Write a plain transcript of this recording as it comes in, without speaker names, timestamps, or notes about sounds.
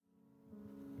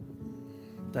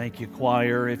Thank you,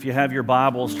 choir. If you have your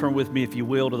Bibles, turn with me, if you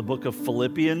will, to the book of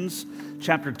Philippians,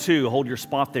 chapter 2. Hold your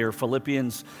spot there.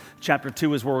 Philippians chapter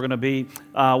 2 is where we're going to be.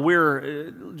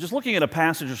 We're just looking at a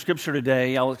passage of Scripture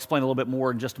today. I'll explain a little bit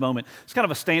more in just a moment. It's kind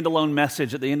of a standalone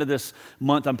message. At the end of this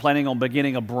month, I'm planning on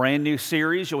beginning a brand new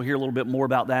series. You'll hear a little bit more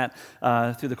about that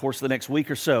through the course of the next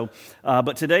week or so.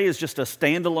 But today is just a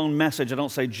standalone message. I don't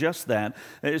say just that.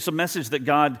 It's a message that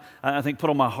God, I think, put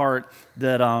on my heart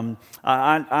that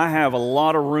I have a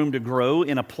lot of room to grow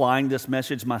in applying this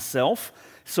message myself.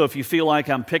 So if you feel like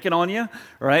I'm picking on you,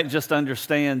 right, just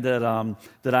understand that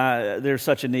there's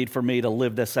such a need for me to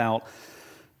live this out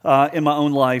in my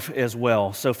own life as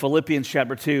well. So Philippians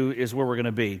chapter 2 is where we're going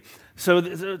to be. So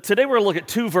today we're going to look at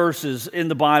two verses in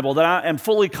the Bible that I am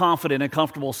fully confident and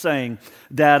comfortable saying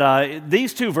that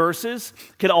these two verses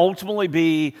can ultimately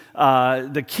be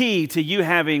the key to you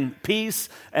having peace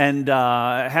and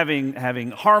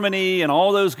having harmony and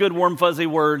all those good warm fuzzy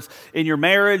words in your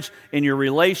marriage, in your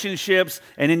relationships,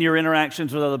 and in your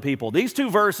interactions with other people. These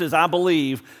two verses, I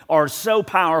believe, are so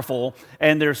powerful,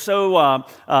 and they're so,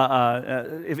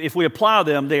 if we apply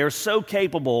them, they are so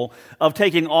capable of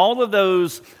taking all of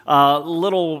those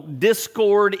little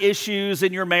discord issues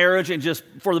in your marriage and just,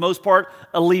 for the most part,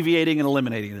 alleviating and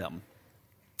eliminating them.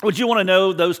 Would you want to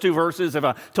know those two verses? If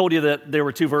I told you that there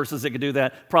were two verses that could do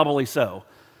that, probably so.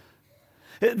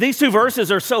 These two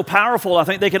verses are so powerful, I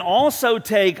think they can also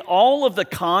take all of the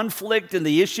conflict and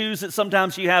the issues that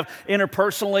sometimes you have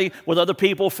interpersonally with other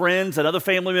people, friends, and other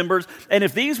family members, and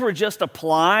if these were just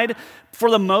applied, for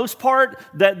the most part,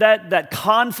 that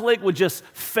conflict would just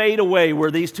fade away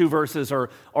where these two verses are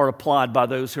applied by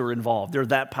those who are involved. They're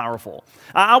that powerful.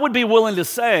 I would be willing to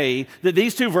say that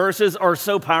these two verses are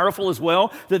so powerful as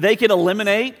well that they can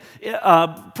eliminate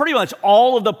pretty much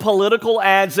all of the political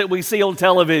ads that we see on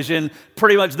television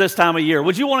pretty much this time of year.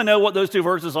 Would you want to know what those two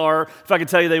verses are? If I could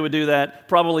tell you they would do that,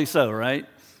 probably so, right?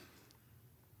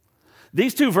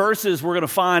 These two verses we're going to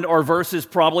find are verses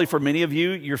probably for many of you.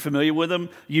 You're familiar with them.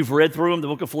 You've read through them. The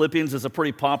book of Philippians is a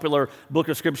pretty popular book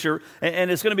of Scripture. And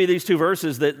it's going to be these two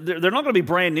verses that they're not going to be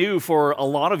brand new for a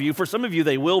lot of you. For some of you,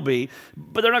 they will be.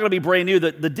 But they're not going to be brand new.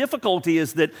 The difficulty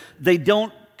is that they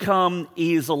don't come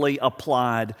easily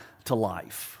applied to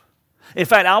life. In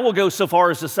fact, I will go so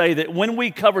far as to say that when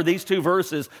we cover these two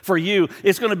verses for you,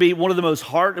 it's going to be one of the most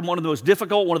hard and one of the most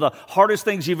difficult, one of the hardest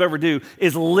things you've ever do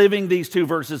is living these two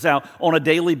verses out on a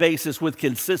daily basis with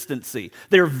consistency.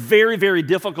 They're very, very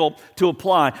difficult to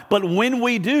apply. But when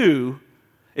we do,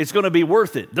 it's going to be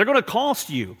worth it. They're going to cost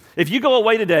you. If you go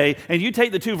away today and you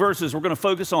take the two verses we're going to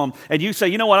focus on and you say,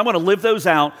 you know what, I'm going to live those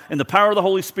out in the power of the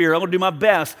Holy Spirit. I'm going to do my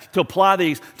best to apply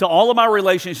these to all of my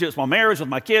relationships, my marriage, with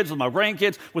my kids, with my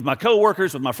grandkids, with my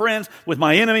coworkers, with my friends, with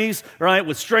my enemies, right,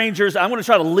 with strangers. I'm going to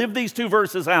try to live these two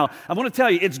verses out. I'm going to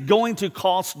tell you, it's going to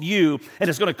cost you, and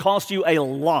it's going to cost you a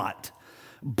lot.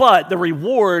 But the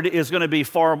reward is going to be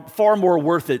far, far more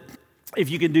worth it if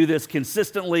you can do this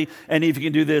consistently and if you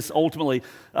can do this ultimately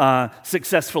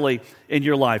successfully in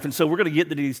your life. And so we're going to get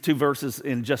to these two verses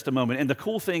in just a moment. And the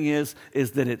cool thing is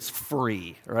that it's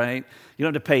free, right? You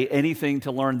don't have to pay anything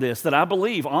to learn this. That I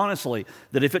believe, honestly,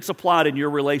 that if it's applied in your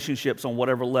relationships on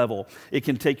whatever level, it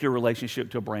can take your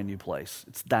relationship to a brand new place.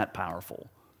 It's that powerful.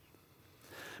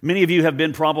 Many of you have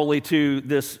been probably to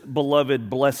this beloved,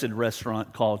 blessed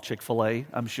restaurant called Chick-fil-A,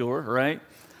 I'm sure, right?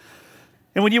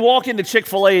 And when you walk into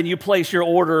Chick-fil-A and you place your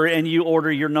order and you order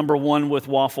your number one with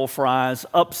waffle fries,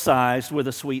 upsized with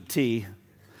a sweet tea,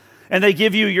 and they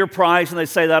give you your price and they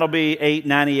say that'll be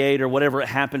 $8.98 or whatever it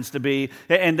happens to be,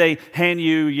 and they hand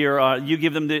you you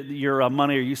give them your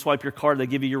money or you swipe your card, they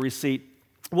give you your receipt.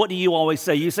 What do you always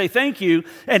say? You say thank you,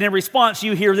 and in response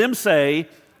you hear them say,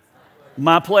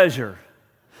 my pleasure.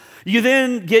 You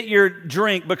then get your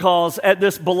drink because at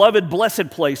this beloved,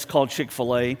 blessed place called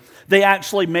Chick-fil-A, they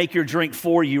actually make your drink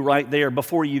for you right there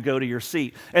before you go to your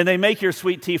seat. And they make your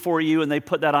sweet tea for you, and they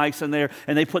put that ice in there,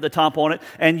 and they put the top on it,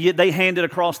 and they hand it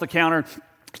across the counter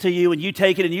to you, and you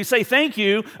take it, and you say thank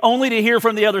you, only to hear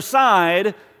from the other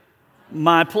side,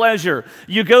 my pleasure.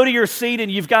 You go to your seat and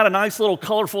you've got a nice little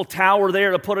colorful tower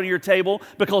there to put on your table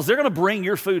because they're going to bring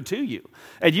your food to you.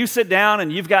 And you sit down and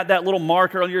you've got that little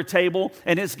marker on your table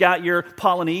and it's got your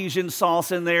Polynesian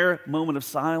sauce in there. Moment of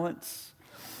silence.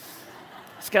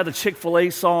 It's got the Chick-fil-A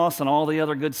sauce and all the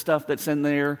other good stuff that's in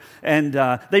there. And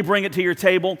they bring it to your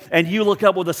table and you look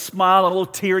up with a smile and a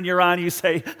little tear in your eye and you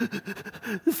say,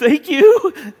 thank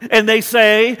you. And they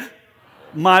say,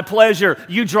 my pleasure.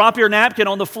 You drop your napkin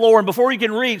on the floor, and before you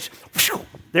can reach,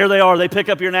 there they are. They pick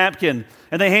up your napkin,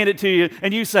 and they hand it to you,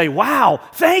 and you say, wow,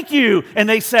 thank you. And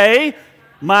they say,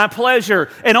 My pleasure.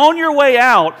 And on your way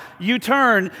out, you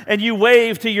turn and you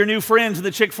wave to your new friends in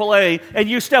the Chick-fil-A, and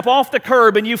you step off the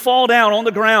curb and you fall down on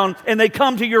the ground, and they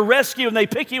come to your rescue and they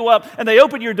pick you up and they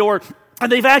open your door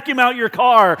and they vacuum out your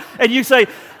car, and you say,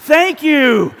 thank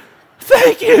you,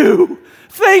 thank you,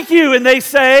 thank you. And they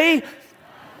say,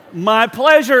 my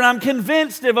pleasure. And I'm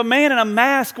convinced if a man in a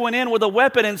mask went in with a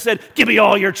weapon and said, give me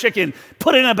all your chicken,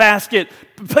 put it in a basket,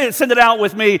 send it out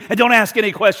with me, and don't ask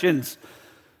any questions,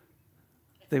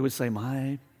 they would say,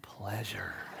 my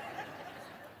pleasure.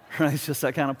 Right? It's just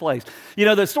that kind of place. You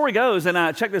know, the story goes, and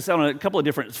I checked this out on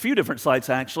a few different sites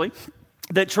actually,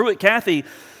 that Truett Cathy,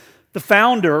 the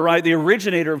founder, right, the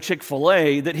originator of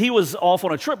Chick-fil-A, that he was off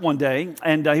on a trip one day,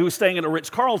 and he was staying at a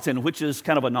Ritz-Carlton, which is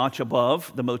kind of a notch above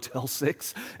the Motel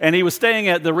 6, and he was staying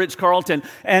at the Ritz-Carlton,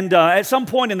 and at some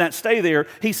point in that stay there,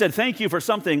 he said, thank you for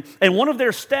something, and one of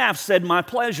their staff said, my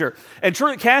pleasure. And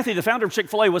Truett Cathy, the founder of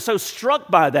Chick-fil-A, was so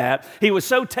struck by that, he was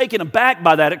so taken aback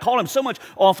by that, it caught him so much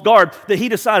off guard that he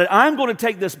decided, I'm going to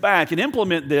take this back and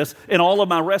implement this in all of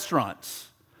my restaurants.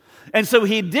 And so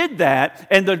he did that,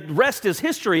 and the rest is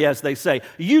history, as they say.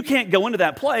 You can't go into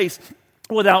that place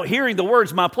without hearing the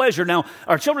words, my pleasure. Now,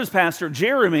 our children's pastor,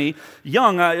 Jeremy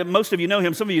Young, most of you know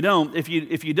him, some of you don't. If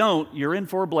you don't, you're in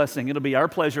for a blessing. It'll be our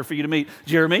pleasure for you to meet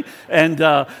Jeremy. And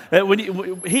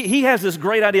he has this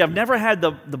great idea. I've never had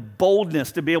the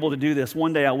boldness to be able to do this.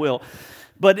 One day I will.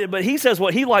 But he says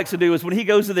what he likes to do is when he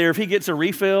goes in there, if he gets a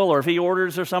refill or if he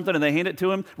orders or something and they hand it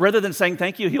to him, rather than saying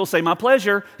thank you, he'll say, my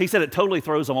pleasure. He said it totally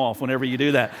throws them off whenever you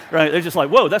do that, right? They're just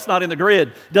like, whoa, that's not in the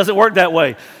grid. Doesn't work that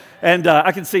way. And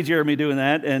I can see Jeremy doing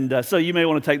that. And so you may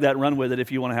want to take that and run with it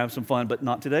if you want to have some fun, but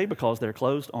not today because they're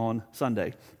closed on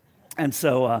Sunday. And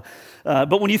so,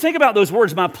 but when you think about those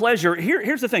words, my pleasure,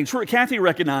 here's the thing. Truett Cathy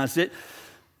recognized it.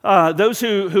 Those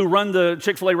who run the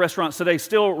Chick-fil-A restaurants today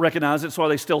still recognize it, that's why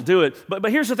they still do it.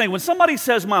 But here's the thing. When somebody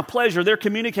says my pleasure, they're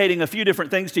communicating a few different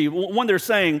things to you. One, they're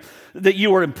saying that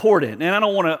you are important. And I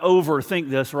don't want to overthink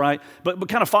this, right? But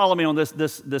kind of follow me on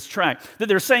this track. That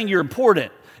they're saying you're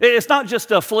important. It's not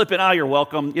just a flippant, you're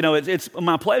welcome. You know, it's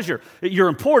my pleasure. You're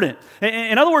important.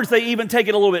 In other words, they even take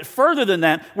it a little bit further than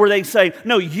that, where they say,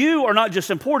 no, you are not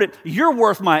just important. You're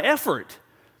worth my effort.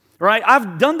 Right?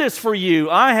 I've done this for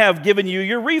you. I have given you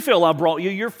your refill. I've brought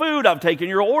you your food. I've taken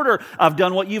your order. I've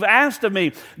done what you've asked of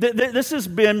me. This has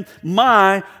been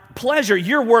my pleasure.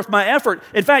 You're worth my effort.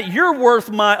 In fact, you're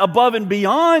worth my above and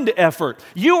beyond effort.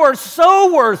 You are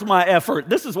so worth my effort.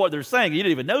 This is what they're saying. You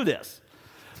didn't even know this.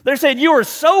 They're saying, you are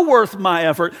so worth my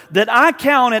effort that I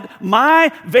counted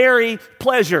my very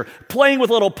pleasure. Playing with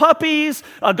little puppies,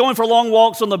 going for long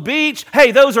walks on the beach.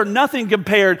 Hey, those are nothing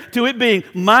compared to it being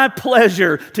my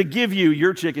pleasure to give you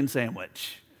your chicken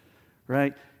sandwich.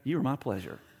 Right? You are my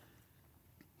pleasure.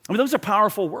 I mean, those are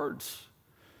powerful words.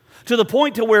 To the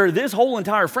point to where this whole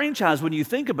entire franchise, when you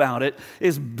think about it,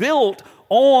 is built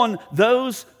on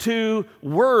those two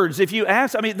words. If you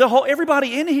ask,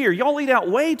 everybody in here, y'all eat out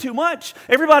way too much.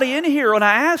 Everybody in here, when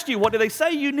I asked you, what did they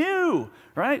say? You knew,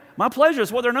 right? My pleasure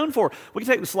is what they're known for. We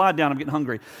can take the slide down. I'm getting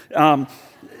hungry.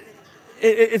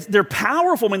 They're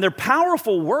powerful. I mean, they're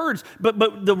powerful words,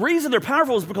 but the reason they're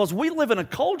powerful is because we live in a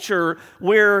culture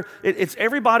where it's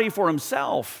everybody for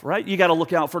himself, right? You got to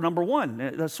look out for number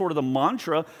one. That's sort of the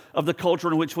mantra of the culture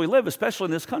in which we live, especially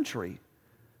in this country.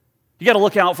 You got to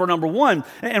look out for number one.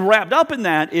 And wrapped up in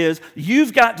that is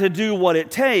you've got to do what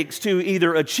it takes to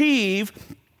either achieve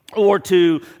or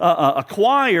to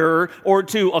acquire, or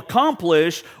to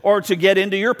accomplish, or to get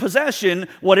into your possession,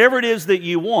 whatever it is that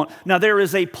you want. Now, there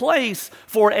is a place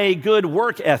for a good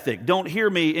work ethic. Don't hear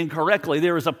me incorrectly.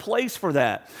 There is a place for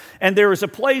that. And there is a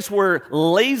place where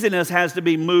laziness has to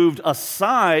be moved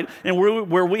aside, and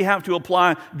where we have to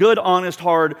apply good, honest,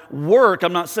 hard work.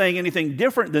 I'm not saying anything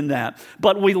different than that.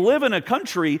 But we live in a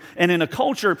country and in a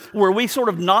culture where we sort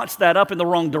of notch that up in the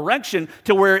wrong direction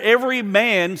to where every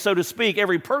man, so to speak,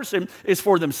 every person is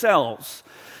for themselves.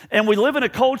 And we live in a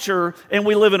culture and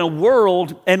we live in a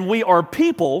world and we are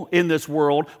people in this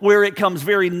world where it comes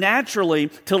very naturally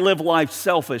to live life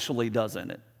selfishly,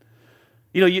 doesn't it?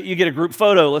 You know, you get a group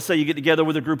photo. Let's say you get together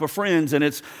with a group of friends and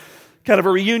it's kind of a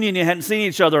reunion. You hadn't seen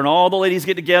each other and all the ladies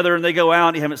get together and they go out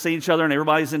and you haven't seen each other and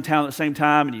everybody's in town at the same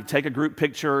time and you take a group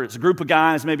picture. It's a group of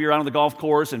guys. Maybe you're out on the golf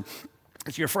course and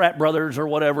it's your frat brothers or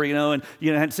whatever, and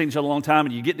you hadn't seen each other a long time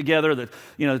and you get together,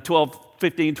 12,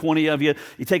 15, 20 of you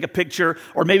take a picture,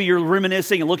 or maybe you're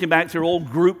reminiscing and looking back through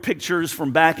old group pictures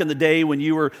from back in the day when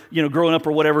you were, growing up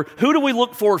or whatever. Who do we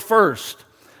look for first?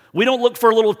 We don't look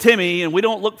for little Timmy and we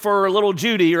don't look for little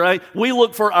Judy, right? We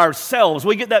look for ourselves.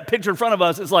 We get that picture in front of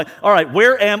us. It's like, all right,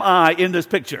 where am I in this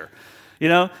picture?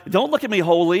 Don't look at me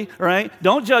holy, right?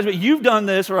 Don't judge me. You've done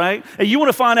this, right? And you want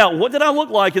to find out, what did I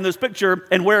look like in this picture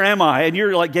and where am I? And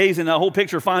you're like gazing at the whole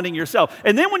picture, finding yourself.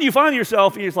 And then when you find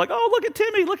yourself, you're just like, oh, look at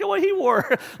Timmy. Look at what he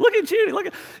wore. Look at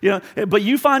Judy. But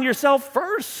you find yourself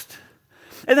first.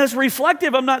 And that's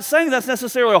reflective. I'm not saying that's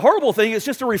necessarily a horrible thing. It's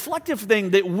just a reflective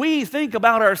thing that we think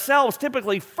about ourselves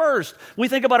typically first. We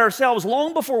think about ourselves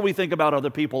long before we think about other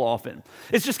people often.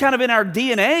 It's just kind of in our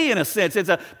DNA in a sense. It's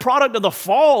a product of the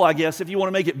fall, I guess, if you want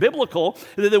to make it biblical,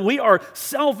 that we are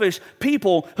selfish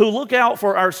people who look out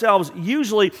for ourselves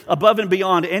usually above and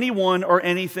beyond anyone or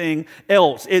anything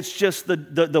else. It's just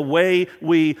the way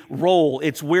we roll.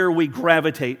 It's where we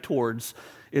gravitate towards,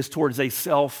 is towards a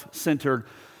self-centered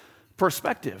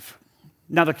perspective.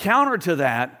 Now, the counter to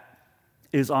that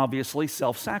is obviously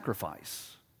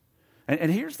self-sacrifice.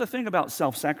 And here's the thing about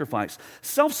self-sacrifice.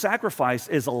 Self-sacrifice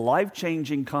is a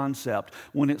life-changing concept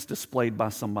when it's displayed by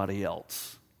somebody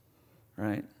else,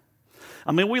 right?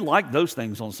 I mean, we like those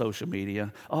things on social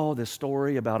media. Oh, this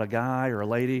story about a guy or a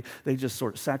lady, they just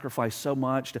sort of sacrifice so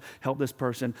much to help this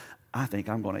person. I think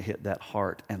I'm going to hit that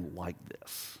heart and like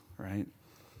this, right?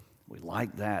 We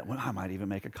like that. Well, I might even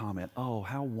make a comment. Oh,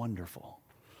 how wonderful.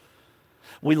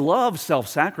 We love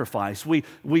self-sacrifice.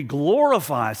 We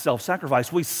glorify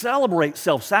self-sacrifice. We celebrate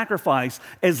self-sacrifice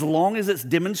as long as it's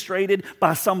demonstrated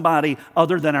by somebody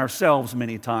other than ourselves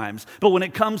many times. But when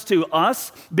it comes to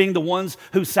us being the ones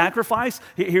who sacrifice,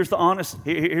 here's the honest,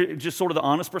 just sort of the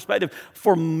honest perspective.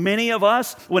 For many of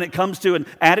us, when it comes to an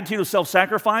attitude of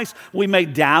self-sacrifice, we may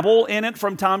dabble in it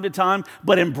from time to time,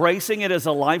 but embracing it as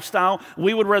a lifestyle,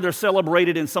 we would rather celebrate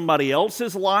it in somebody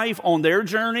else's life on their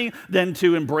journey than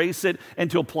to embrace it and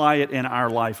to apply it in our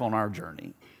life on our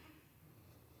journey.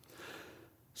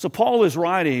 So Paul is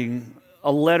writing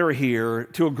a letter here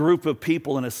to a group of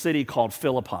people in a city called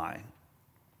Philippi.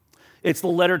 It's the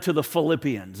letter to the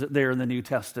Philippians there in the New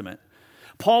Testament.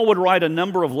 Paul would write a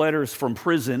number of letters from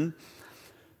prison,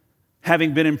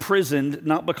 having been imprisoned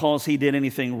not because he did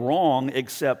anything wrong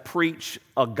except preach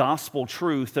a gospel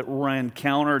truth that ran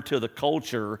counter to the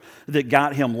culture that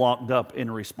got him locked up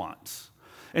in response.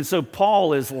 And so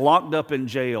Paul is locked up in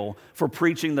jail for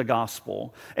preaching the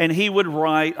gospel. And he would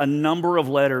write a number of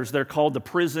letters. They're called the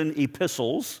prison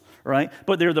epistles, right?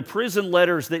 But they're the prison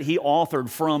letters that he authored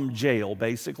from jail,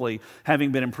 basically,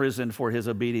 having been imprisoned for his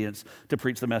obedience to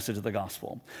preach the message of the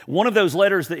gospel. One of those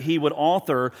letters that he would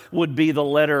author would be the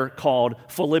letter called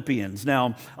Philippians.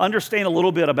 Now, understand a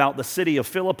little bit about the city of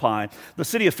Philippi. The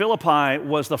city of Philippi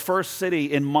was the first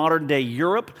city in modern-day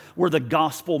Europe where the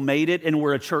gospel made it and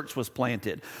where a church was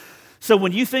planted. So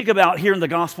when you think about hearing the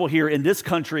gospel here in this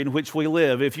country in which we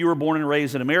live, if you were born and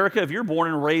raised in America, if you're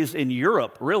born and raised in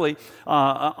Europe, really,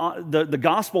 the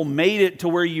gospel made it to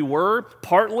where you were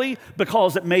partly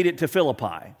because it made it to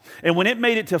Philippi. And when it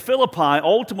made it to Philippi,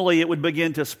 ultimately it would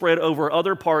begin to spread over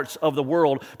other parts of the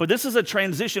world. But this is a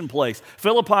transition place.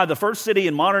 Philippi, the first city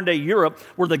in modern-day Europe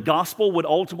where the gospel would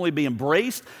ultimately be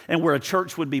embraced and where a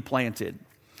church would be planted.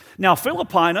 Now,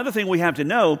 Philippi, another thing we have to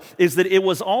know is that it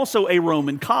was also a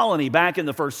Roman colony back in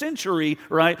the first century,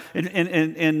 right?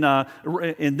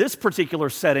 In this particular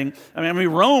setting, I mean,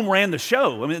 Rome ran the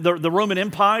show. I mean, the Roman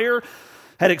Empire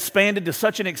had expanded to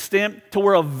such an extent to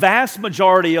where a vast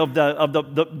majority of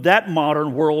that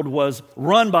modern world was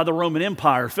run by the Roman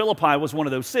Empire. Philippi was one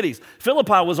of those cities.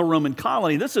 Philippi was a Roman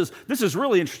colony. This is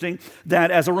really interesting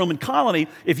that as a Roman colony,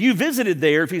 if you visited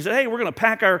there, if you said, hey, we're going to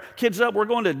pack our kids up, we're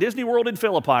going to Disney World in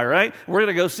Philippi, right? We're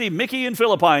going to go see Mickey in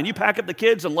Philippi, and you pack up the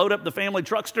kids and load up the family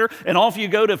truckster, and off you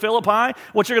go to Philippi,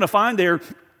 what you're going to find there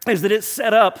is that it's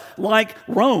set up like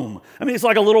Rome. I mean, it's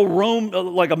like a little Rome,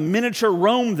 like a miniature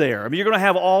Rome there. I mean, you're going to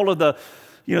have all of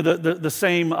the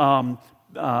same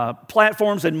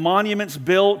platforms and monuments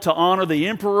built to honor the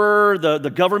emperor.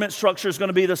 The government structure is going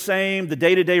to be the same. The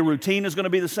day-to-day routine is going to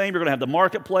be the same. You're going to have the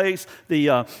marketplace, the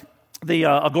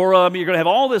agora. I mean, you're going to have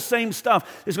all this same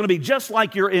stuff. It's going to be just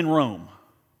like you're in Rome.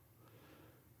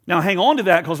 Now, hang on to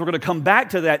that because we're going to come back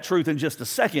to that truth in just a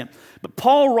second. But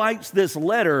Paul writes this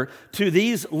letter to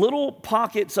these little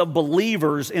pockets of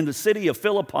believers in the city of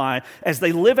Philippi as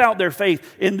they live out their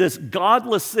faith in this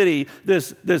godless city,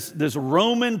 this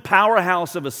Roman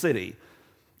powerhouse of a city.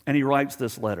 And he writes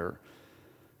this letter.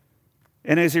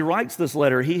 And as he writes this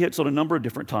letter, he hits on a number of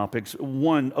different topics.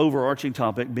 One overarching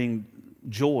topic being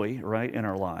joy, right, in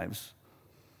our lives.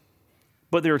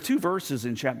 But there are two verses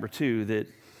in chapter 2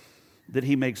 that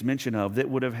he makes mention of that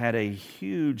would have had a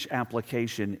huge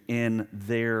application in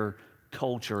their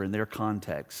culture, in their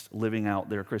context, living out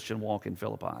their Christian walk in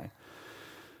Philippi.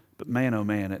 But man, oh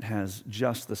man, it has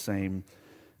just the same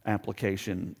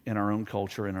application in our own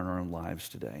culture and in our own lives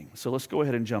today. So let's go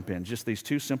ahead and jump in. Just these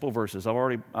two simple verses. I've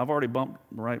already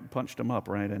punched them up,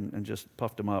 right, and just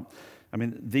puffed them up. I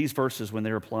mean, these verses, when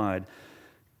they're applied,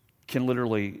 can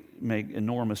literally make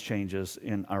enormous changes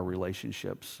in our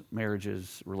relationships,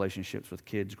 marriages, relationships with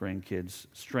kids, grandkids,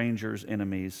 strangers,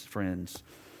 enemies, friends,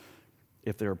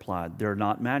 if they're applied. They're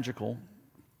not magical.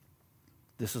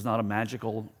 This is not a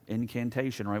magical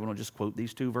incantation, right? We don't just quote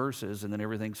these two verses and then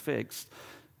everything's fixed.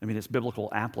 I mean, it's biblical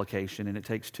application, and it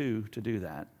takes two to do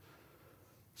that.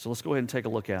 So let's go ahead and take a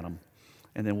look at them,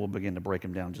 and then we'll begin to break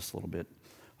them down just a little bit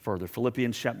further.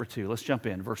 Philippians chapter 2. Let's jump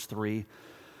in, verse 3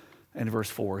 and verse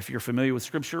 4. If you're familiar with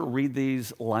Scripture, read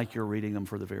these like you're reading them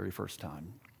for the very first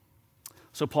time.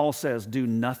 So Paul says, do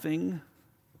nothing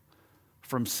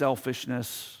from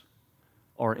selfishness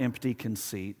or empty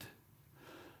conceit,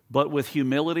 but with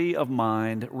humility of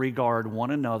mind regard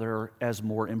one another as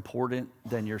more important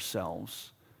than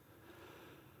yourselves.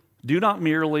 Do not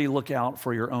merely look out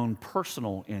for your own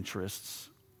personal interests,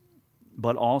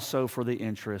 but also for the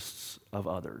interests of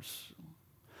others.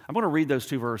 I'm going to read those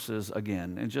two verses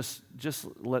again and just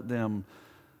let them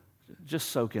just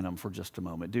soak in them for just a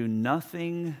moment. Do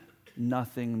nothing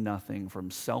from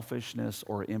selfishness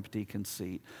or empty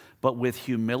conceit, but with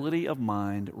humility of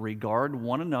mind regard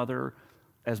one another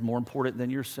as more important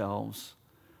than yourselves.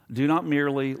 Do not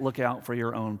merely look out for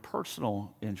your own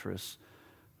personal interests,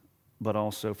 but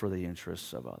also for the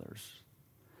interests of others.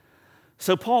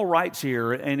 So Paul writes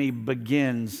here, and he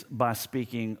begins by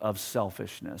speaking of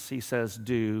selfishness. He says,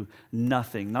 do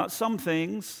nothing. Not some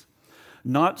things,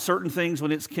 not certain things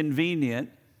when it's convenient.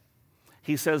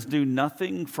 He says, do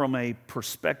nothing from a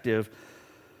perspective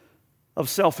of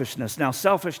selfishness. Now,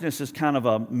 selfishness is kind of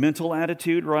a mental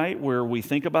attitude, right, where we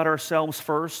think about ourselves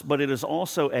first, but it is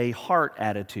also a heart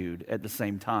attitude at the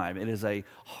same time. It is a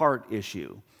heart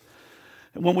issue.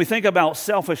 When we think about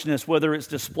selfishness, whether it's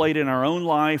displayed in our own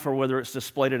life or whether it's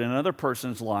displayed in another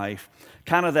person's life,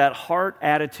 kind of that heart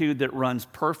attitude that runs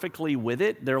perfectly with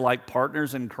it, they're like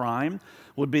partners in crime,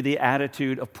 would be the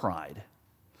attitude of pride.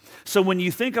 So when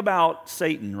you think about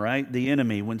Satan, right, the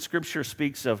enemy, when Scripture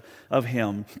speaks of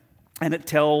him, and it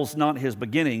tells not his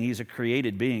beginning, he's a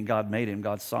created being, God made him,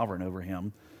 God's sovereign over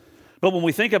him. But when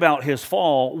we think about his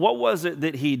fall, what was it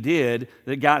that he did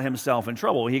that got himself in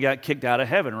trouble? He got kicked out of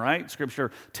heaven, right?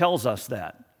 Scripture tells us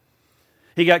that.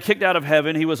 He got kicked out of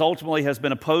heaven. He has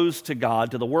been opposed to God,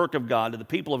 to the work of God, to the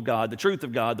people of God, the truth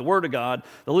of God, the word of God.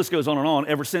 The list goes on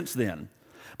ever since then.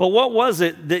 But what was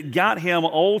it that got him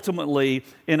ultimately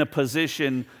in a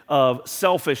position of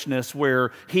selfishness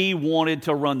where he wanted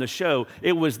to run the show?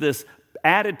 It was this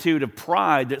attitude of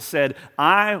pride that said,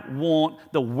 I want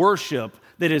the worship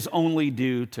that is only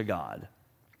due to God.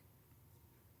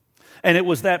 And it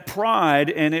was that pride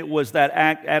and it was that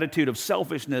attitude of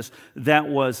selfishness that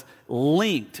was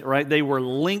linked, right? They were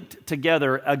linked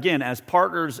together, again, as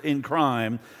partners in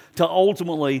crime to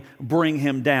ultimately bring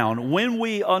him down. When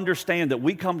we understand that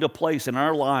we come to a place in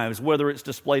our lives, whether it's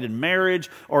displayed in marriage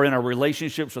or in our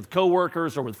relationships with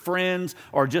coworkers or with friends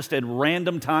or just at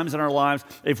random times in our lives,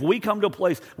 if we come to a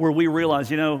place where we realize,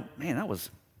 man, that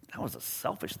was a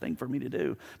selfish thing for me to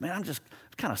do. Man, I'm just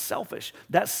kind of selfish.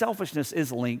 That selfishness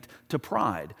is linked to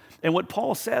pride. And what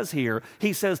Paul says here,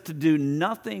 he says to do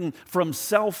nothing from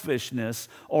selfishness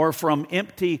or from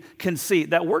empty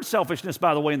conceit. That word selfishness,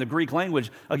 by the way, in the Greek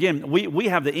language, again, we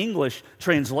have the English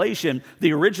translation.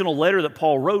 The original letter that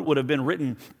Paul wrote would have been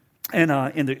written in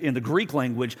the Greek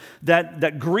language.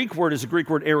 That Greek word is the Greek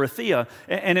word aletheia,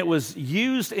 and it was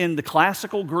used in the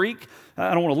classical Greek.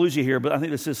 I don't want to lose you here, but I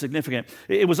think this is significant.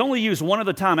 It was only used one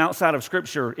other time outside of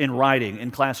Scripture in writing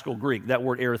in classical Greek, that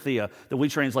word aletheia that we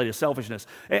translate as selfishness.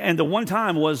 And the one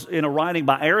time was in a writing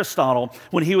by Aristotle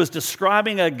when he was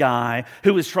describing a guy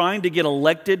who was trying to get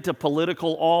elected to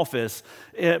political office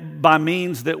by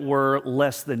means that were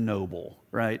less than noble.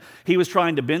 Right? He was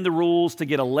trying to bend the rules to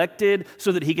get elected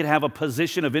so that he could have a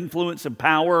position of influence and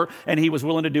power, and he was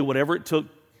willing to do whatever it took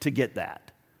to get that.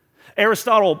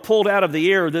 Aristotle pulled out of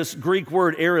the air this Greek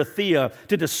word aletheia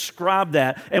to describe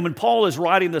that. And when Paul is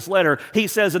writing this letter, he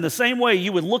says in the same way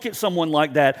you would look at someone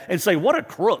like that and say, what a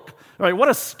crook, right? What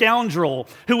a scoundrel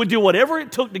who would do whatever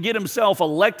it took to get himself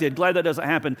elected. Glad that doesn't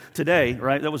happen today,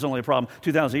 right? That was only a problem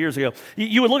 2,000 years ago.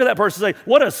 You would look at that person and say,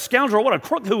 what a scoundrel, what a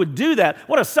crook who would do that.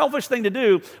 What a selfish thing to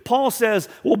do. Paul says,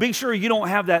 well, be sure you don't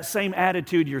have that same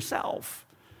attitude yourself.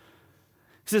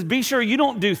 He says, be sure you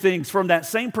don't do things from that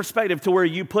same perspective to where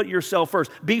you put yourself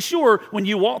first. Be sure when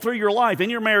you walk through your life,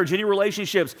 in your marriage, in your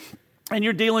relationships, and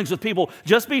your dealings with people,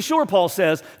 just be sure, Paul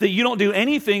says, that you don't do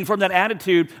anything from that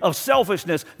attitude of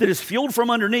selfishness that is fueled from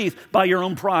underneath by your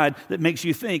own pride that makes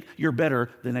you think you're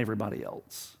better than everybody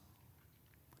else.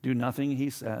 Do nothing, he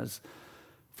says,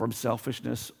 from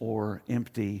selfishness or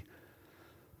empty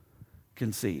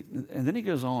conceit. And then he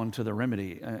goes on to the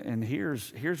remedy, and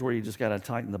here's where you just got to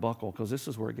tighten the buckle, because this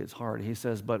is where it gets hard. He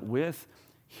says, but with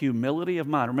humility of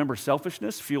mind. Remember,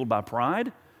 selfishness fueled by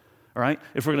pride. All right?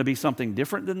 If we're going to be something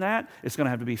different than that, it's going to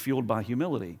have to be fueled by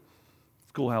humility.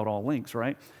 It's cool how it all links,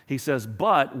 right? He says,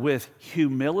 but with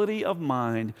humility of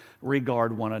mind,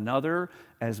 regard one another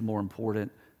as more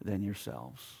important than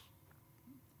yourselves.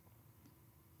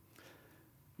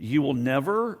 You will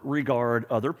never regard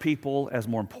other people as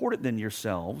more important than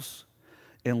yourselves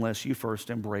unless you first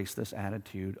embrace this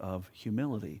attitude of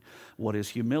humility. What is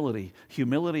humility?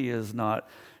 Humility is not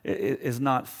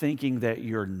thinking that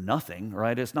you're nothing,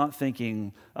 right? It's not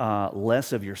thinking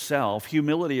less of yourself.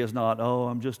 Humility is not, oh,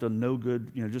 I'm just a no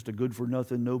good, just a good for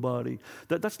nothing nobody.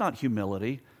 That's not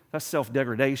humility. That's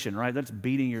self-degradation, right? That's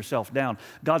beating yourself down.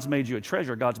 God's made you a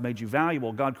treasure. God's made you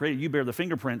valuable. God created you. Bear the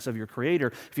fingerprints of your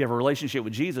Creator. If you have a relationship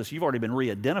with Jesus, you've already been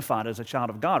re-identified as a child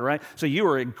of God, right? So you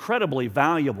are incredibly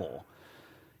valuable.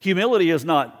 Humility is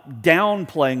not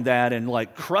downplaying that and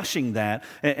like crushing that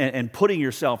and putting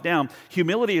yourself down.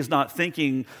 Humility is not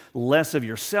thinking less of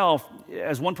yourself.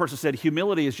 As one person said,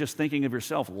 humility is just thinking of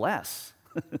yourself less.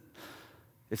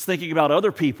 It's thinking about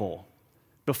other people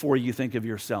before you think of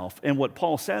yourself. And what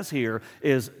Paul says here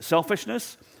is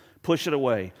selfishness, push it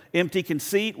away. Empty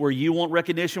conceit, where you want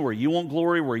recognition, where you want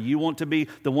glory, where you want to be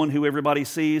the one who everybody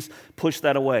sees, push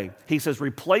that away. He says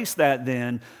replace that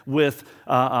then with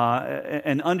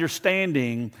an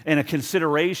understanding and a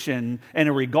consideration and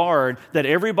a regard that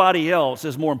everybody else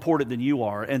is more important than you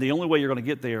are. And the only way you're going to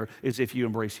get there is if you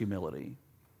embrace humility.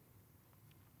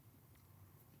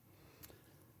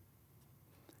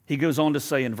 He goes on to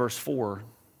say in verse 4,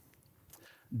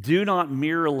 do not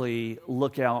merely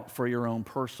look out for your own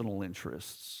personal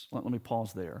interests. Let me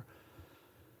pause there.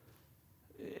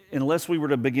 Unless we were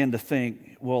to begin to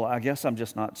think, well, I guess I'm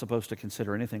just not supposed to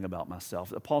consider anything about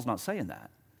myself. Paul's not saying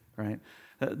that, right?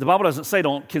 The Bible doesn't say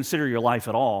don't consider your life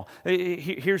at all.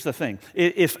 Here's the thing.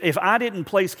 If I didn't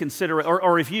place consider,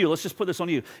 or if you, let's just put this on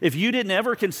you. If you didn't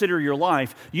ever consider your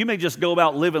life, you may just go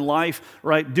about living life,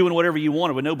 right, doing whatever you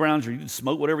wanted with no boundaries. You can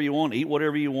smoke whatever you want, eat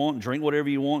whatever you want, drink whatever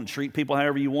you want, and treat people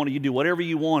however you wanted. You do whatever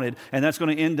you wanted, and that's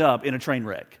going to end up in a train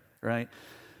wreck, right?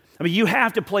 I mean, you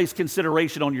have to place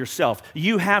consideration on yourself.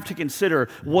 You have to consider,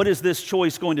 what is this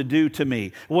choice going to do to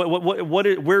me?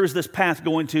 Where is this path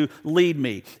going to lead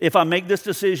me? If I make this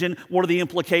decision, what are the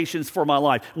implications for my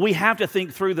life? We have to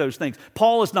think through those things.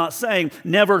 Paul is not saying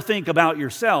never think about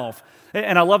yourself.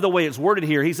 And I love the way it's worded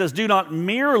here. He says, do not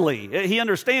merely. He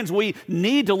understands we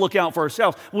need to look out for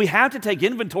ourselves. We have to take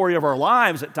inventory of our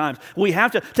lives at times. We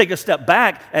have to take a step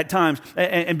back at times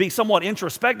and be somewhat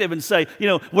introspective and say,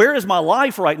 where is my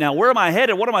life right now? Where am I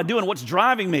headed? What am I doing? What's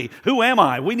driving me? Who am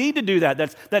I? We need to do that.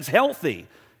 That's healthy.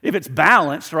 If it's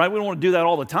balanced, right? We don't want to do that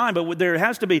all the time, but there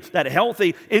has to be that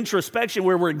healthy introspection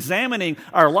where we're examining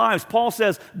our lives. Paul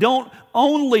says, don't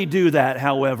only do that,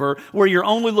 however, where you're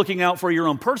only looking out for your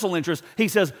own personal interests. He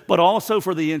says, but also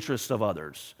for the interests of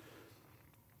others.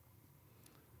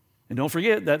 And don't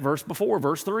forget that verse before,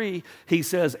 verse 3, he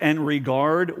says, and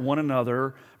regard one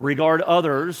another, regard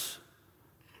others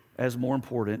as more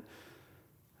important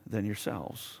than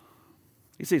yourselves.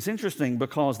 You see, it's interesting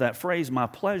because that phrase, my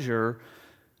pleasure,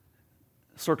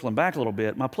 circling back a little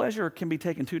bit, my pleasure can be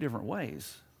taken two different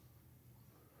ways.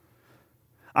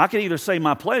 I can either say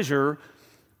my pleasure,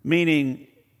 meaning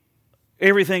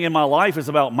everything in my life is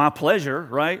about my pleasure,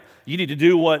 right? You need to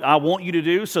do what I want you to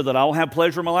do so that I'll have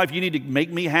pleasure in my life. You need to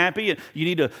make me happy. And you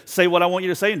need to say what I want you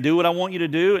to say and do what I want you to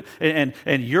do. And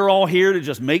you're all here to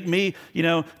just make me,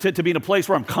 to be in a place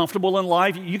where I'm comfortable in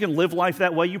life. You can live life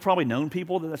that way. You've probably known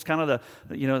people that's kind of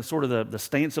the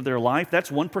stance of their life.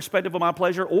 That's one perspective of my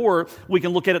pleasure. Or we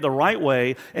can look at it the right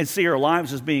way and see our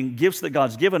lives as being gifts that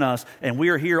God's given us. And we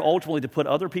are here ultimately to put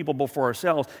other people before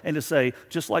ourselves and to say,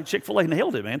 just like Chick-fil-A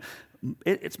nailed it, man,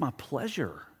 it's my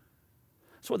pleasure.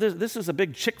 So this is a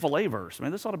big Chick-fil-A verse.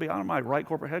 Man, this ought to be on my right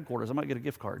corporate headquarters. I might get a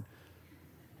gift card.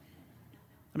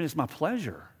 I mean, it's my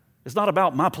pleasure. It's not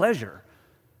about my pleasure.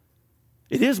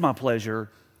 It is my pleasure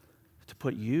to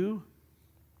put you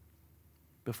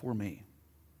before me.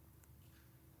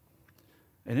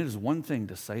 And it is one thing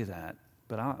to say that,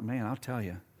 but I'll tell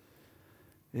you,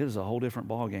 it is a whole different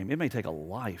ballgame. It may take a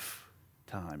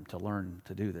lifetime to learn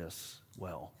to do this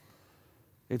well.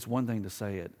 It's one thing to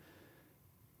say it.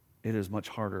 It is much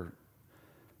harder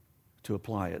to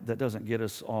apply it. That doesn't get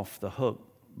us off the hook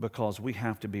because we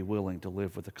have to be willing to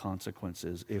live with the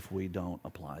consequences if we don't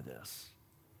apply this.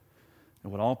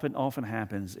 And what often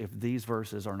happens if these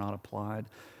verses are not applied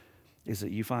is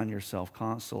that you find yourself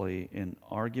constantly in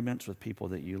arguments with people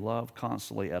that you love,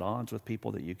 constantly at odds with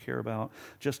people that you care about,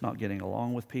 just not getting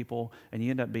along with people, and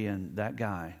you end up being that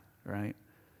guy, right,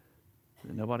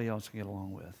 that nobody else can get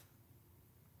along with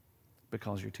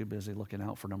because you're too busy looking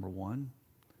out for number one,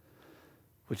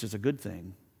 which is a good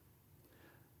thing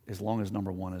as long as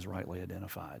number one is rightly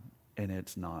identified and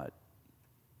it's not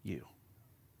you.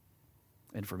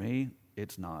 And for me,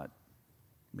 it's not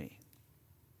me.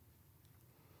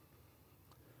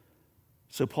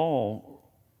 So Paul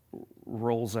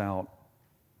rolls out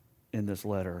in this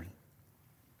letter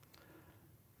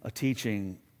a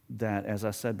teaching that, as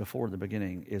I said before at the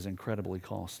beginning, is incredibly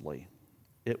costly.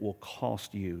 It will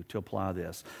cost you to apply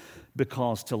this,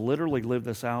 because to literally live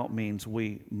this out means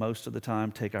we, most of the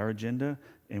time, take our agenda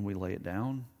and we lay it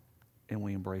down and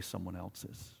we embrace someone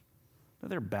else's. Now,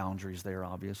 there are boundaries there,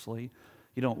 obviously.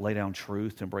 You don't lay down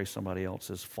truth to embrace somebody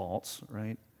else's faults,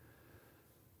 right?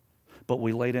 But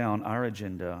we lay down our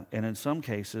agenda, and in some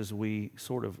cases, we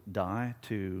sort of die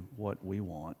to what we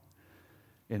want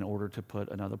in order to put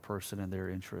another person and their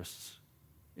interests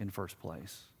in first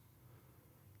place.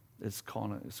 It's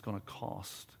gonna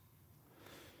cost.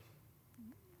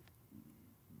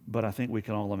 But I think we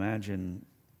can all imagine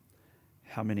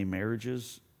how many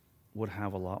marriages would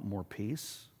have a lot more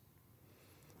peace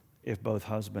if both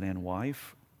husband and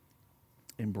wife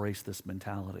embrace this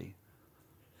mentality.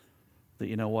 That,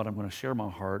 you know what, I'm going to share my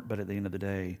heart, but at the end of the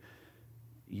day,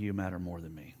 you matter more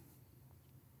than me.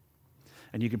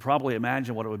 And you can probably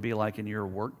imagine what it would be like in your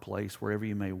workplace, wherever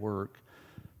you may work.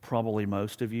 Probably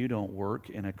most of you don't work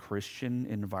in a Christian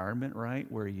environment,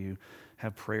 right, where you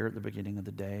have prayer at the beginning of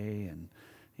the day and,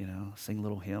 sing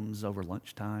little hymns over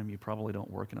lunchtime. You probably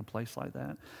don't work in a place like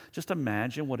that. Just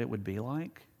imagine what it would be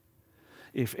like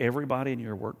if everybody in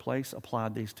your workplace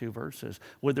applied these two verses.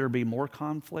 Would there be more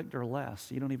conflict or less?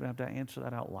 You don't even have to answer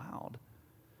that out loud.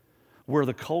 Where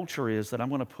the culture is that I'm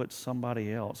going to put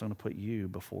somebody else, I'm going to put you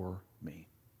before me.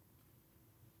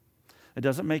 It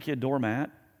doesn't make you a doormat.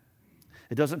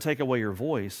 It doesn't take away your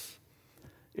voice.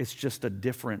 It's just a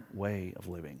different way of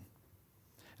living.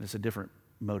 And it's a different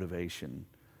motivation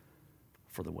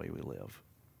for the way we live.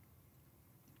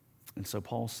 And so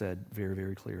Paul said very,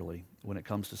 very clearly, when it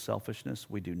comes to selfishness,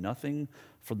 we do nothing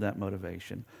for that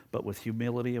motivation, but with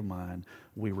humility of mind,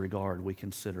 we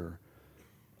consider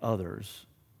others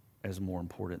as more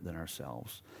important than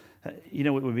ourselves. It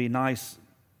would be nice,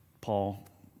 Paul,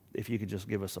 if you could just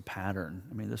give us a pattern.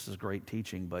 I mean, this is great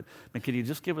teaching, but can you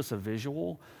just give us a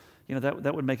visual?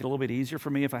 That would make it a little bit easier for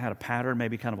me if I had a pattern,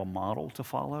 maybe kind of a model to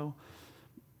follow.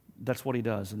 That's what he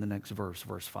does in the next verse,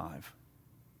 verse 5.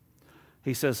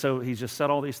 He says, so he's just said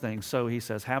all these things. So he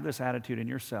says, have this attitude in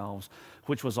yourselves,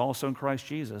 which was also in Christ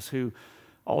Jesus, who,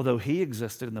 although he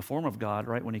existed in the form of God,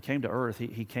 right, when he came to earth,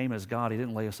 he came as God. He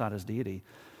didn't lay aside his deity.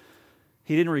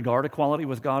 He didn't regard equality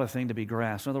with God a thing to be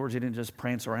grasped. In other words, he didn't just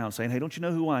prance around saying, hey, don't you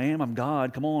know who I am? I'm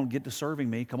God. Come on, get to serving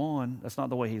me. Come on. That's not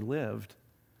the way he lived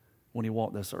when he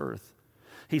walked this earth.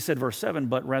 He said, verse 7,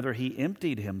 but rather he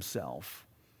emptied himself,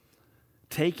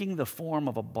 taking the form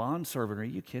of a bondservant. Are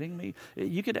you kidding me?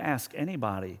 You could ask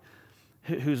anybody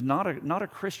who's not a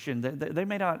Christian. They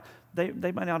may not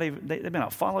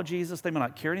follow Jesus. They may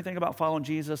not care anything about following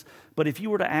Jesus. But if you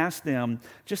were to ask them,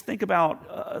 just think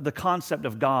about the concept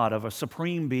of God, of a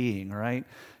supreme being, right?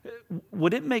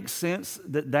 Would it make sense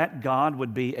that God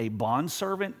would be a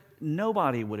bondservant?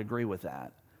 Nobody would agree with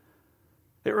that.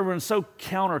 It would have been so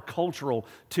countercultural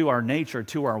to our nature,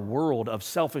 to our world of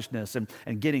selfishness and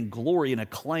getting glory and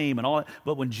acclaim and all that.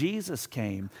 But when Jesus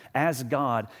came as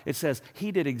God, it says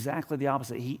he did exactly the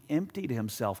opposite. He emptied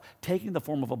himself, taking the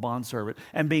form of a bondservant,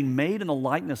 and being made in the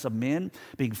likeness of men,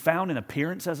 being found in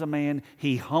appearance as a man,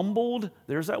 he humbled,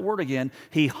 there's that word again,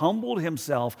 he humbled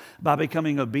himself by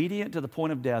becoming obedient to the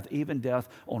point of death, even death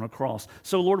on a cross.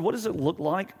 So Lord, what does it look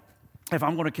like if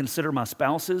I'm going to consider my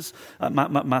spouse's, I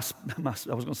was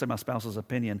going to say my spouse's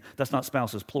opinion. That's not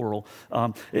spouses, plural.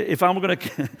 If I'm going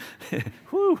to,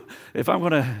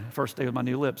 first day with my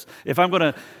new lips. If I'm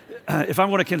going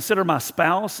to consider my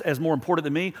spouse as more important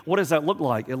than me, what does that look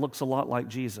like? It looks a lot like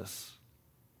Jesus.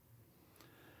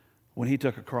 When he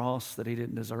took a cross that he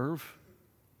didn't deserve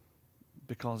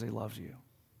because he loves you.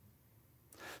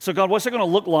 So God, what's it going to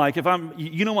look like if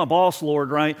you know my boss,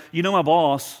 Lord, right? You know my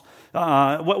boss.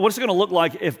 What's it going to look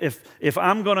like if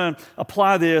I'm going to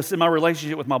apply this in my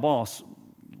relationship with my boss?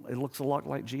 It looks a lot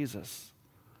like Jesus,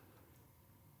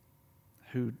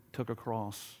 who took a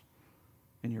cross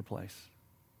in your place.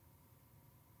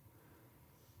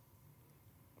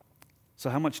 So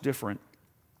how much different?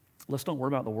 Let's don't worry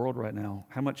about the world right now.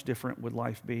 How much different would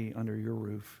life be under your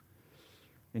roof,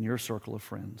 in your circle of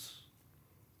friends,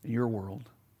 in your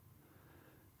world,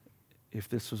 if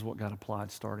this was what got applied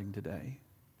starting today?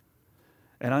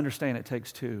 And I understand it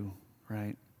takes two,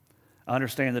 right? I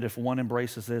understand that if one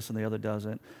embraces this and the other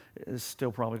doesn't, there's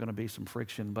still probably going to be some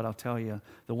friction. But I'll tell you,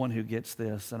 the one who gets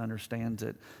this and understands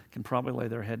it can probably lay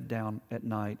their head down at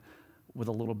night with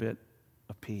a little bit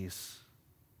of peace,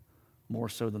 more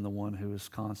so than the one who is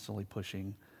constantly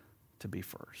pushing to be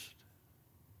first.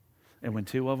 And when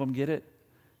two of them get it,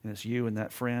 and it's you and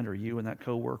that friend, or you and that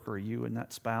coworker, or you and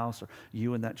that spouse, or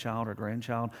you and that child or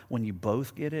grandchild, when you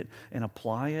both get it and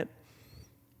apply it,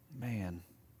 man,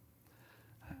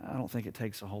 I don't think it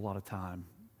takes a whole lot of time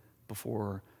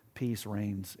before peace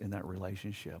reigns in that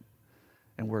relationship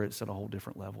and where it's at a whole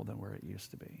different level than where it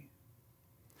used to be.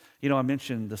 You know, I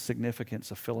mentioned the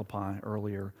significance of Philippi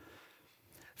earlier.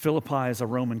 Philippi is a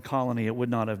Roman colony. It would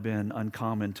not have been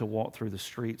uncommon to walk through the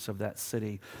streets of that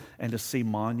city and to see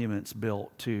monuments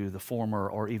built to the former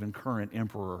or even current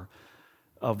emperor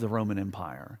of the Roman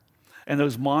Empire. And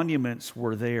those monuments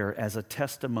were there as a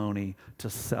testimony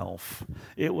to self.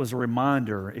 It was a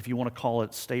reminder, if you want to call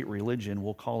it state religion,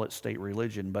 we'll call it state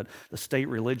religion, but the state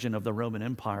religion of the Roman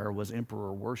Empire was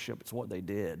emperor worship. It's what they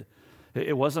did.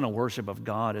 It wasn't a worship of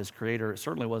God as creator. It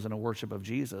certainly wasn't a worship of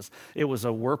Jesus. It was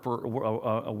a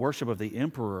worship of the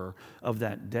emperor of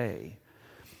that day.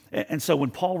 And so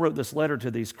when Paul wrote this letter to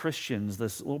these Christians,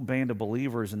 this little band of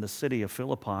believers in the city of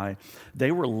Philippi,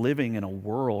 they were living in a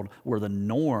world where the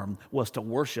norm was to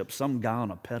worship some guy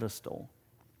on a pedestal.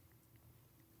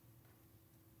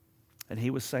 And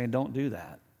he was saying, don't do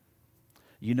that.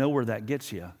 You know where that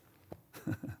gets you.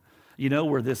 You know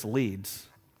where this leads.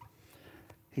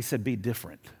 He said, be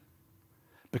different.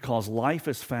 Because life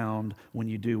is found when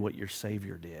you do what your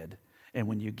Savior did. And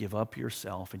when you give up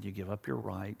yourself and you give up your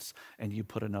rights and you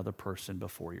put another person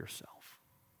before yourself.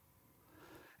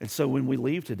 And so when we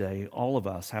leave today, all of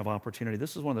us have opportunity.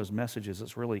 This is one of those messages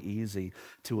that's really easy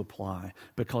to apply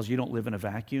because you don't live in a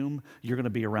vacuum. You're going to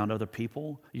be around other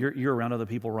people. You're around other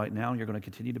people right now, and you're going to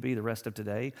continue to be the rest of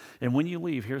today. And when you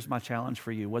leave, here's my challenge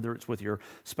for you, whether it's with your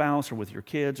spouse or with your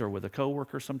kids or with a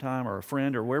coworker sometime or a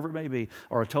friend or wherever it may be,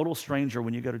 or a total stranger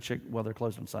when you go to well, they're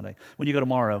closed on Sunday. When you go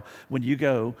tomorrow, when you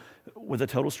go with a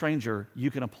total stranger,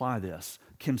 you can apply this.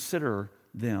 Consider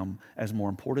them as more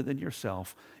important than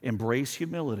yourself. Embrace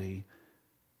humility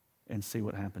and see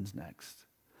what happens next.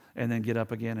 And then get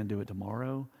up again and do it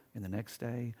tomorrow and the next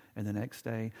day and the next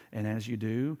day. And as you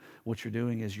do, what you're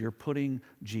doing is you're putting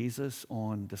Jesus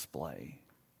on display.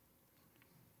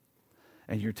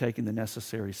 And you're taking the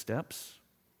necessary steps,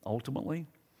 ultimately,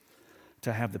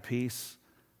 to have the peace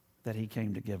that he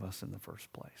came to give us in the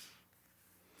first place.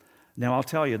 Now, I'll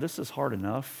tell you, this is hard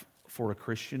enough for a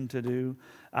Christian to do.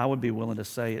 I would be willing to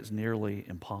say it's nearly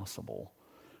impossible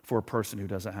for a person who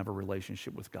doesn't have a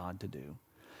relationship with God to do.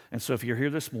 And so if you're here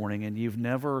this morning and you've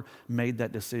never made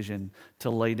that decision to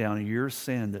lay down your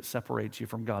sin that separates you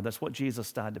from God, that's what Jesus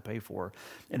died to pay for.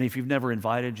 And if you've never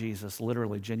invited Jesus,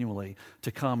 literally, genuinely,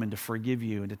 to come and to forgive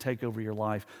you and to take over your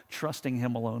life, trusting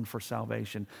him alone for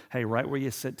salvation, hey, right where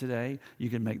you sit today, you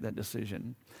can make that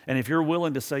decision. And if you're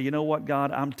willing to say, you know what,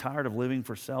 God, I'm tired of living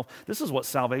for self. This is what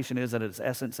salvation is at its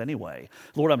essence anyway.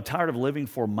 Lord, I'm tired of living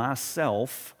for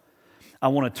myself. I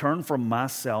want to turn from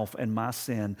myself and my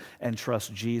sin and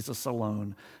trust Jesus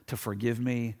alone to forgive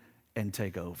me and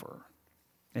take over.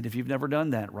 And if you've never done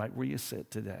that, right where you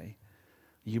sit today,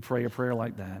 you pray a prayer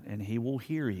like that and he will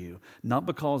hear you. Not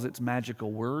because it's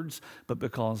magical words, but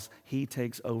because he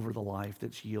takes over the life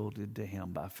that's yielded to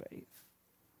him by faith.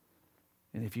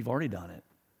 And if you've already done it,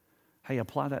 hey,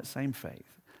 apply that same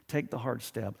faith. Take the hard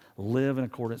step, live in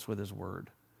accordance with his word,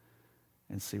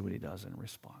 and see what he does in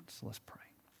response. Let's pray.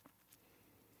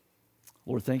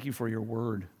 Lord, thank you for your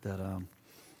word that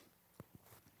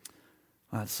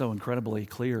it's so incredibly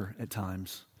clear at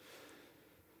times.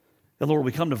 And Lord,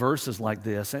 we come to verses like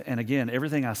this, and again,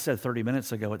 everything I said 30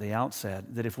 minutes ago at the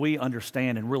outset, that if we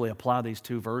understand and really apply these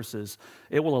two verses,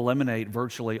 it will eliminate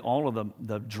virtually all of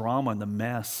the drama and the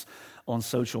mess on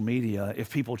social media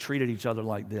if people treated each other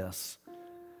like this.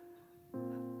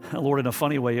 Lord, in a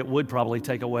funny way, it would probably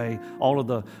take away all of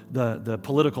the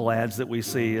political ads that we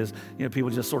see as people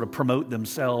just sort of promote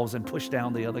themselves and push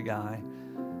down the other guy.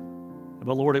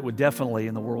 But Lord, it would definitely,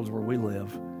 in the worlds where we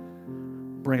live,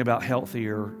 bring about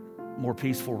healthier, more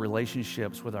peaceful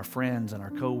relationships with our friends and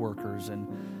our coworkers and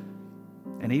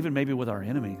even maybe with our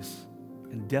enemies,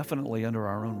 and definitely under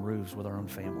our own roofs with our own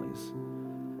families.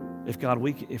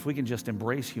 If we can just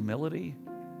embrace humility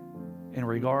and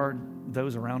regard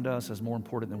those around us as more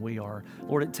important than we are.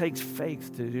 Lord, it takes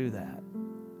faith to do that.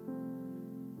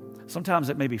 Sometimes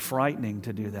it may be frightening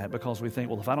to do that because we think,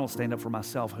 well, if I don't stand up for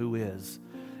myself, who is?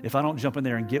 If I don't jump in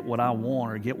there and get what I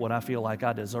want or get what I feel like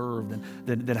I deserve,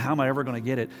 then how am I ever going to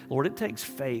get it? Lord, it takes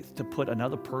faith to put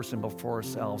another person before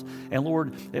ourselves. And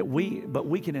Lord, we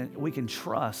can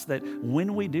trust that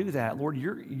when we do that, Lord,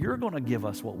 you're going to give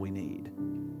us what we need.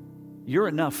 You're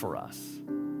enough for us.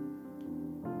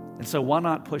 And so why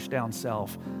not push down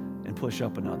self and push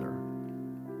up another?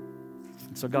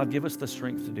 And so God, give us the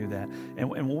strength to do that. And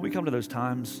when we come to those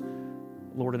times,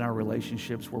 Lord, in our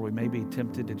relationships where we may be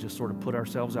tempted to just sort of put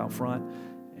ourselves out front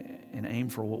and aim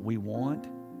for what we want,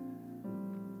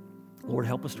 Lord,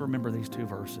 help us to remember these two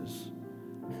verses.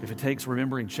 If it takes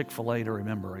remembering Chick-fil-A to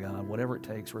remember, God, whatever it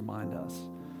takes, remind us.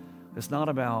 It's not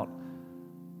about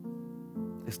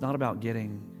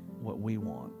getting what we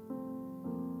want.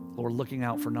 Lord, looking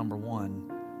out for number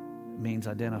one means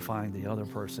identifying the other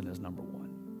person as number one.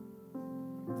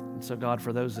 And so, God,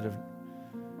 for those that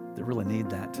really need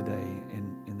that today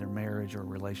in their marriage or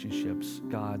relationships,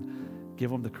 God, give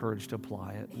them the courage to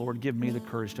apply it. Lord, give me the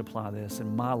courage to apply this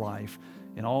in my life,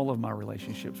 in all of my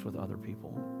relationships with other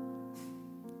people.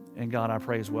 And God, I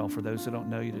pray as well for those that don't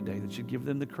know you today, that you give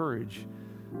them the courage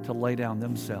to lay down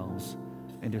themselves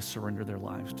and to surrender their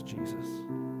lives to Jesus.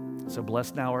 So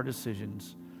bless now our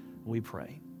decisions, we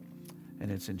pray.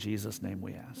 And it's in Jesus' name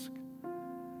we ask.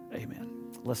 Amen.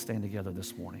 Let's stand together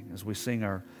this morning as we sing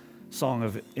our song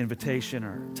of invitation,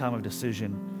 our time of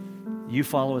decision. You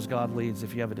follow as God leads.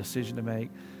 If you have a decision to make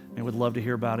and would love to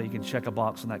hear about it, you can check a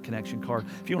box on that connection card.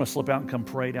 If you want to slip out and come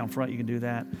pray down front, you can do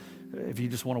that. If you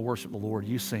just want to worship the Lord,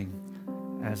 you sing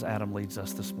as Adam leads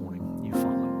us this morning. You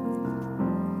follow.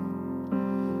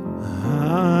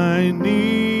 I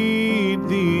need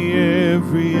thee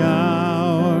every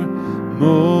hour,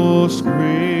 most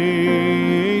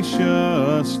gracious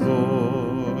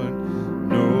Lord.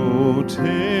 No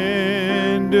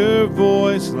tender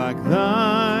voice like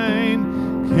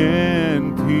thine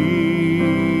can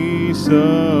peace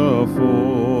afford.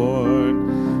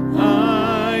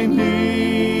 I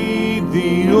need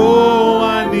thee, oh,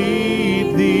 I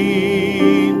need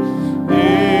thee.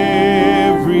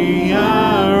 Every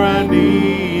hour I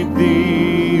need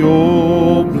thee.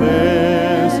 Oh,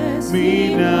 bless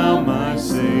me now, my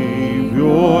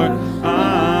Savior.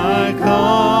 I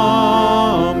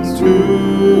come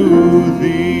to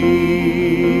thee.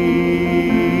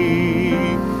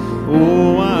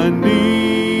 Oh, I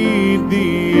need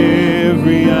thee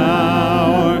every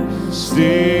hour.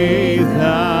 Stay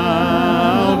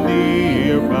thou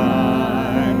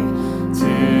nearby.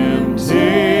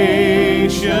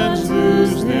 Temptations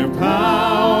lose their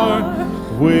power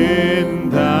when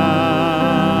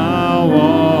thou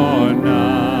art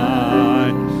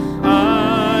nigh.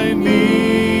 I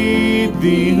need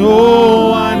thee,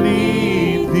 oh, I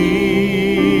need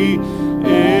thee.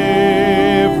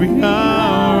 Every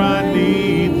hour I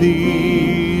need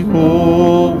thee.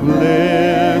 Oh,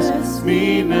 bless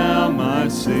me now, my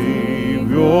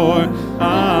Savior.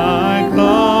 I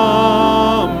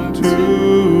come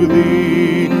to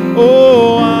thee.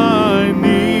 Oh, I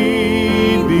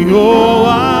need thee. Oh,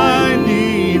 I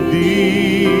need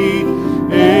thee.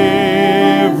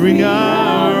 Every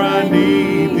hour I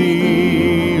need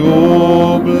thee.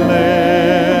 Oh,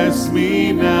 bless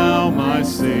me now, my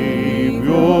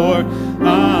Savior.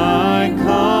 I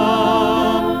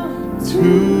come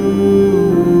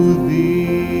to thee.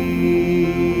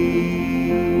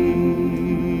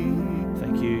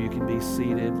 Thank you. You can be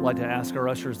seated. I'd like to ask our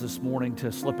ushers this morning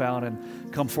to slip out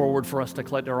and come forward for us to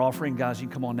collect our offering. Guys, you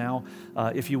can come on now,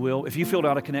 if you will. If you filled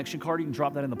out a connection card, you can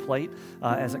drop that in the plate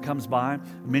as it comes by.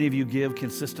 Many of you give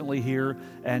consistently here,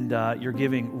 and your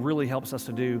giving really helps us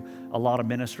to do a lot of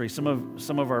ministry. Some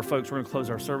of our folks, we're going to close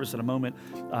our service in a moment,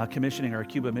 commissioning our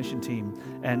Cuba mission team,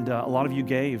 and a lot of you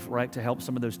gave, right, to help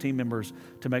some of those team members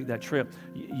to make that trip.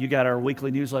 You got our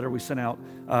weekly newsletter we sent out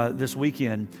this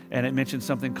weekend, and it mentioned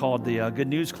something called the Good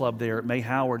News Club there at May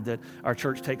Howard that our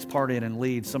church takes part in and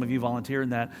leads. Some of you volunteer in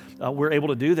that. We're able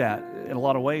to do that in a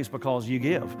lot of ways because you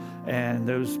give, and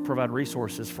those provide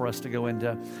resources for us to go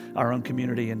into our own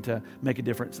community and to make a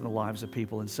difference in the lives of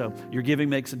people. And so your giving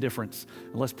makes a difference.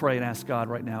 And let's pray and ask God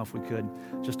right now, if we could,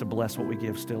 just to bless what we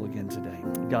give still again today.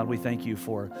 God, we thank you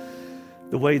for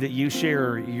the way that you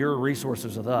share your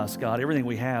resources with us. God, everything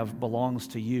we have belongs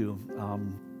to you.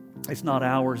 It's not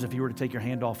ours. If you were to take your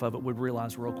hand off of it, we'd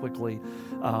realize real quickly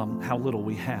how little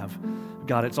we have.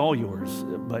 God, it's all yours,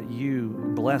 but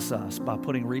you bless us by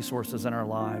putting resources in our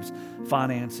lives,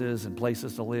 finances and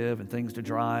places to live and things to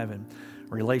drive and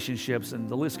relationships, and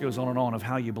the list goes on of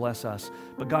how you bless us.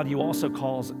 But God, you also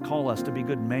call us to be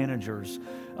good managers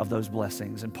of those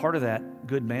blessings. And part of that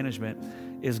good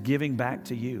management is giving back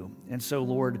to you. And so,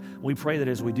 Lord, we pray that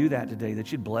as we do that today,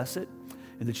 that you'd bless it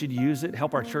and that you'd use it,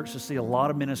 help our church to see a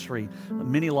lot of ministry,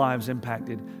 many lives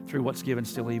impacted through what's given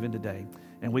still even today.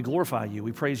 And we glorify you.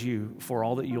 We praise you for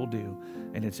all that you'll do.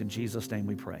 And it's in Jesus' name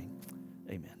we pray.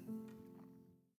 Amen.